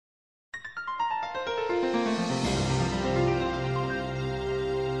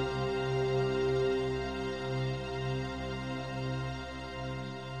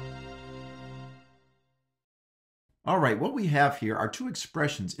All right, what we have here are two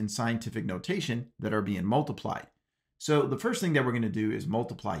expressions in scientific notation that are being multiplied. So the first thing that we're going to do is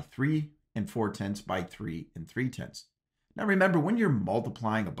multiply 3 and 4/10 by 3 and 3/10. Now remember, when you're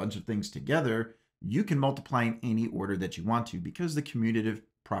multiplying a bunch of things together, you can multiply in any order that you want to because the commutative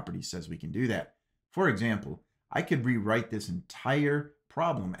property says we can do that. For example, I could rewrite this entire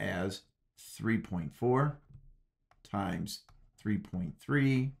problem as 3.4 times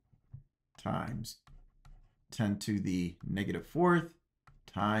 3.3 times 10 to the negative fourth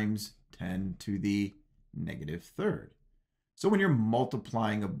times 10 to the negative third. So when you're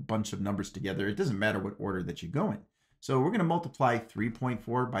multiplying a bunch of numbers together, it doesn't matter what order that you go in. So we're going to multiply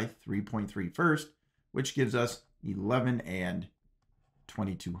 3.4 by 3.3 first, which gives us 11 and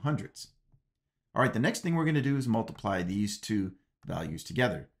 22/100ths. All right, the next thing we're going to do is multiply these two values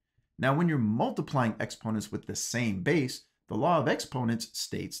together. Now, when you're multiplying exponents with the same base, the law of exponents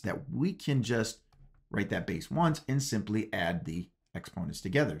states that we can just write that base once and simply add the exponents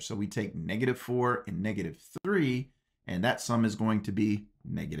together. So we take -4 and -3, and that sum is going to be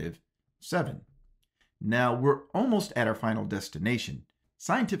 -7. Now we're almost at our final destination.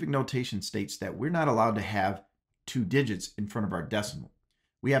 Scientific notation states that we're not allowed to have two digits in front of our decimal.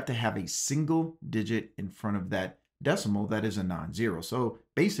 We have to have a single digit in front of that decimal that is a non-zero. So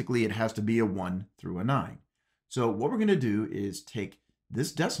basically it has to be a 1 through a 9. So what we're going to do is take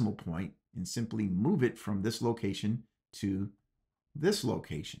this decimal point and simply move it from this location to this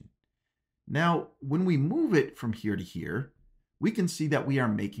location. Now, when we move it from here to here, we can see that we are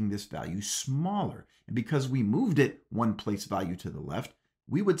making this value smaller. And because we moved it one place value to the left,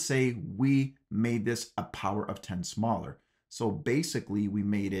 we would say we made this a power of 10 smaller. So basically, we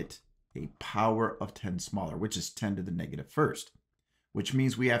made it a power of 10 smaller, which is 10 to the negative first, which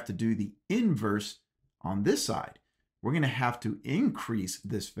means we have to do the inverse on this side. We're going to have to increase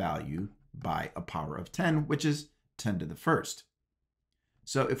this value by a power of 10, which is 10 to the first.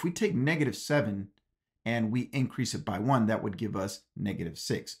 So if we take -7 and we increase it by 1, that would give us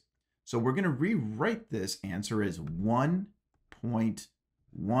 -6. So we're going to rewrite this answer as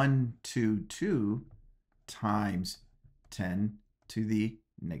 1.122 times 10 to the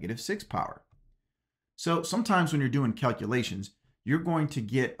 -6 power. So sometimes when you're doing calculations, you're going to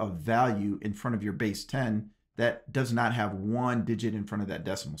get a value in front of your base 10 that does not have one digit in front of that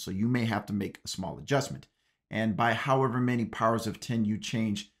decimal. So you may have to make a small adjustment. And by however many powers of 10 you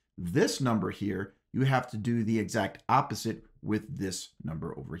change this number here, you have to do the exact opposite with this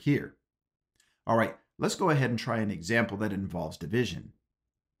number over here. All right, let's go ahead and try an example that involves division.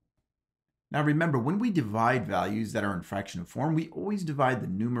 Now remember, when we divide values that are in fractional form, we always divide the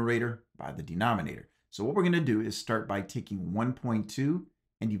numerator by the denominator. So what we're going to do is start by taking 1.2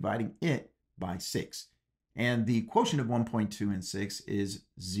 and dividing it by 6. And the quotient of 1.2 and 6 is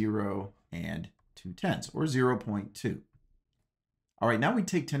 0 and 2/10, or 0.2. All right, now we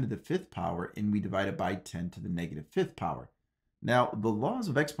take 10 to the 5th power and we divide it by 10 to the -5th power. Now, the laws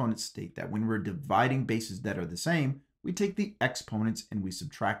of exponents state that when we're dividing bases that are the same, we take the exponents and we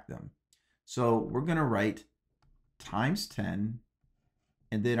subtract them. So we're going to write times 10,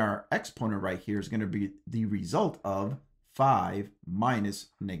 and then our exponent right here is going to be the result of 5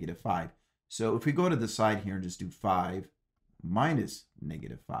 minus -5. So if we go to the side here and just do 5 minus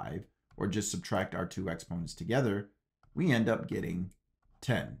 -5, or just subtract our two exponents together, we end up getting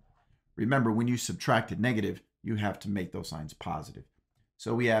 10. Remember, when you subtract a negative, you have to make those signs positive.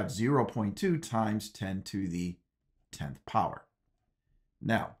 So we have 0.2 times 10 to the 10th power.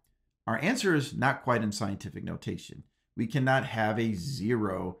 Now, our answer is not quite in scientific notation. We cannot have a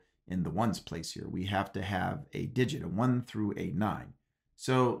 0 in the ones place here. We have to have a digit, a 1 through a 9.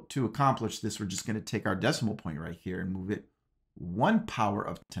 So to accomplish this, we're just going to take our decimal point right here and move it 1 power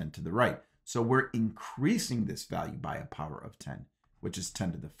of 10 to the right. So we're increasing this value by a power of 10, which is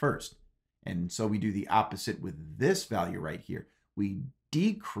 10 to the first. And so we do the opposite with this value right here. We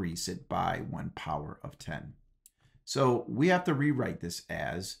decrease it by 1 power of 10. So we have to rewrite this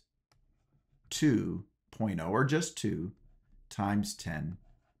as 2.0, or just 2, times 10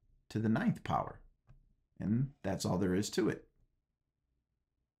 to the 9th power. And that's all there is to it.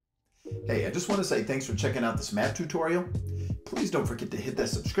 Hey, I just want to say thanks for checking out this math tutorial. Please don't forget to hit that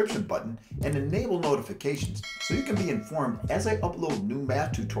subscription button and enable notifications so you can be informed as I upload new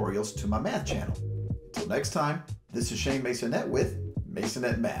math tutorials to my math channel. Until next time, this is Shane Masonette with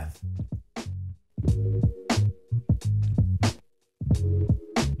Masonette Math.